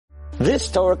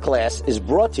This Torah class is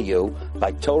brought to you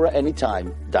by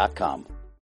TorahAnytime.com.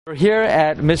 We're here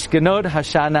at Mishkanot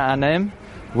Hashana Anem,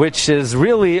 which is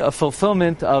really a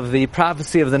fulfillment of the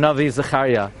prophecy of the Navi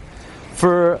Zechariah.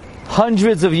 For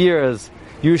hundreds of years,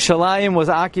 Yerushalayim was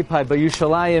occupied, but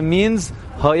Yerushalayim means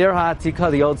Ha'ir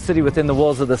Ha'atika, the old city within the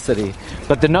walls of the city.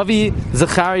 But the Navi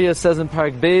Zechariah says in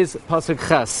Parak Beis, Pasuk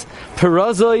Ches,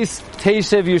 Perazois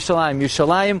Teishev Yerushalayim.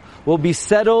 Yerushalayim will be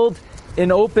settled in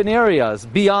open areas,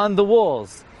 beyond the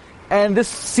walls. And this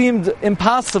seemed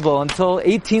impossible until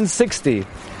 1860.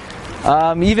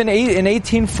 Even in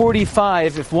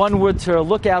 1845, if one were to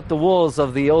look out the walls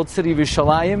of the old city of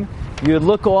Yerushalayim, you would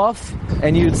look off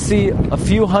and you'd see a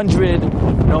few hundred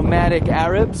nomadic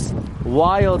Arabs,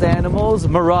 wild animals,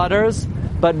 marauders,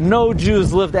 but no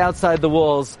Jews lived outside the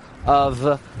walls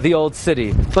of the old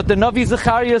city. But the Navi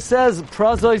Zechariah says,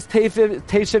 Prazois Teishev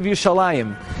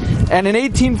Yerushalayim. And in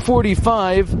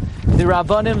 1845, the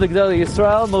Rabbanim, the Gedolei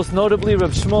Yisrael, most notably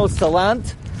Reb Shmuel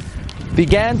Salant,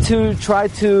 began to try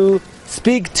to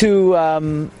speak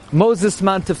to Moses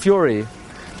Montefiore,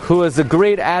 who was a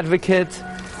great advocate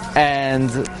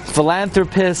and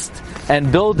philanthropist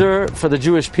and builder for the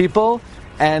Jewish people,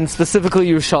 and specifically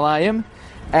Yerushalayim.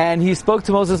 And he spoke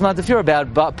to Moses Montefiore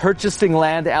about purchasing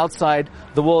land outside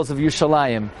the walls of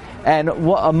Yerushalayim. And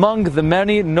among the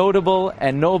many notable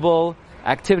and noble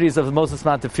activities of Moses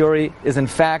Montefiore is, in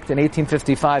fact, in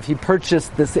 1855, he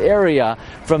purchased this area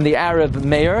from the Arab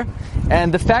mayor.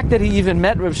 And the fact that he even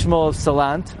met Reb Shmuel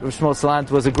Salant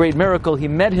was a great miracle. He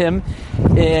met him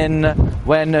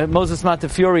when Moses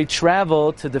Montefiore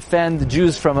traveled to defend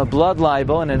Jews from a blood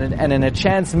libel, and in a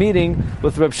chance meeting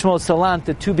with Reb Shmuel Salant,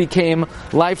 the two became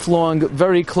lifelong,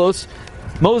 very close.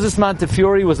 Moses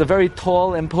Montefiore was a very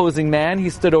tall, imposing man. He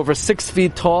stood over 6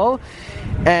 feet tall,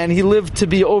 and he lived to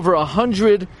be over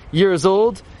 100 years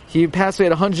old. He passed away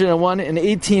at 101 in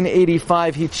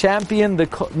 1885. He championed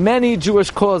many Jewish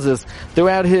causes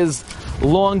throughout his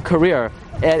long career.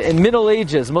 In Middle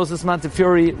Ages, Moses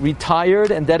Montefiore retired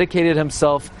and dedicated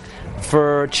himself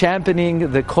for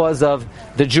championing the cause of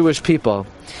the Jewish people.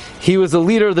 He was a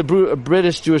leader of the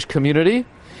British Jewish community.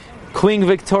 Queen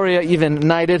Victoria even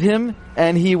knighted him,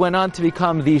 and he went on to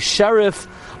become the Sheriff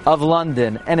of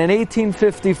London. And in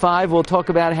 1855, we'll talk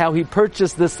about how he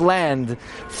purchased this land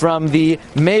from the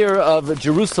mayor of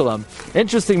Jerusalem.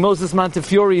 Interesting, Moses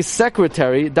Montefiore's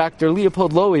secretary, Dr.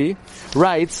 Leopold Lowy,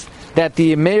 writes that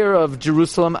the mayor of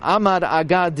Jerusalem, Ahmad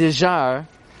Aga Dijar,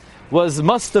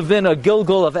 must have been a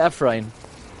Gilgal of Ephraim.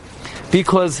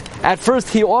 Because at first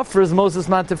he offers Moses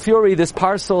Montefiore this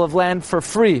parcel of land for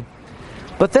free.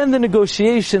 But then the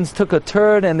negotiations took a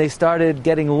turn and they started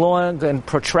getting long and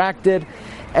protracted.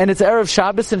 And it's Erev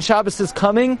Shabbos, and Shabbos is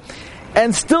coming.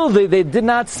 And still they did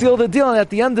not seal the deal. And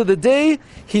at the end of the day,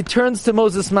 he turns to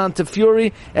Moses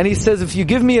Montefiore and he says, if you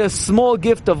give me a small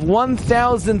gift of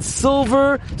 1,000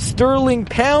 silver sterling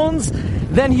pounds,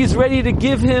 then he's ready to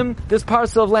give him this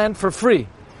parcel of land for free.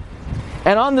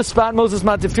 And on the spot, Moses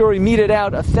Montefiore meted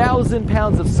out 1,000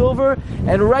 pounds of silver.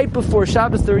 And right before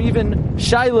Shabbos, there are even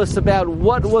shilas about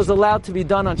what was allowed to be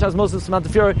done on Shabbos. Moses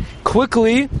Montefiore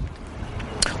quickly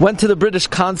went to the British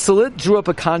consulate, drew up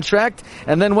a contract,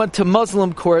 and then went to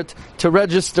Muslim court to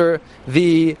register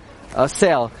the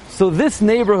sale. So this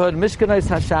neighborhood, Mishkanot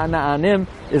Hashana Anim,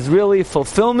 is really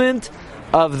fulfillment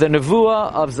of the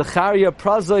Nevuah of Zechariah,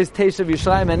 Prazois Teishev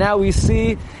Yerushalayim, and now we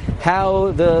see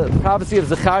how the prophecy of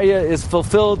Zechariah is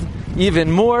fulfilled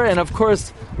even more, and of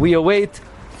course we await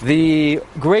the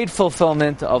great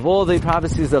fulfillment of all the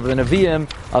prophecies of the Nevi'im,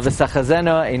 of the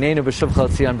Sachazena, Einenu B'Shuvcha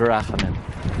Tzion B'Rachamim.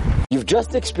 You've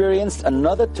just experienced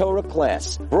another Torah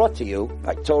class brought to you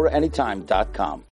by TorahAnytime.com.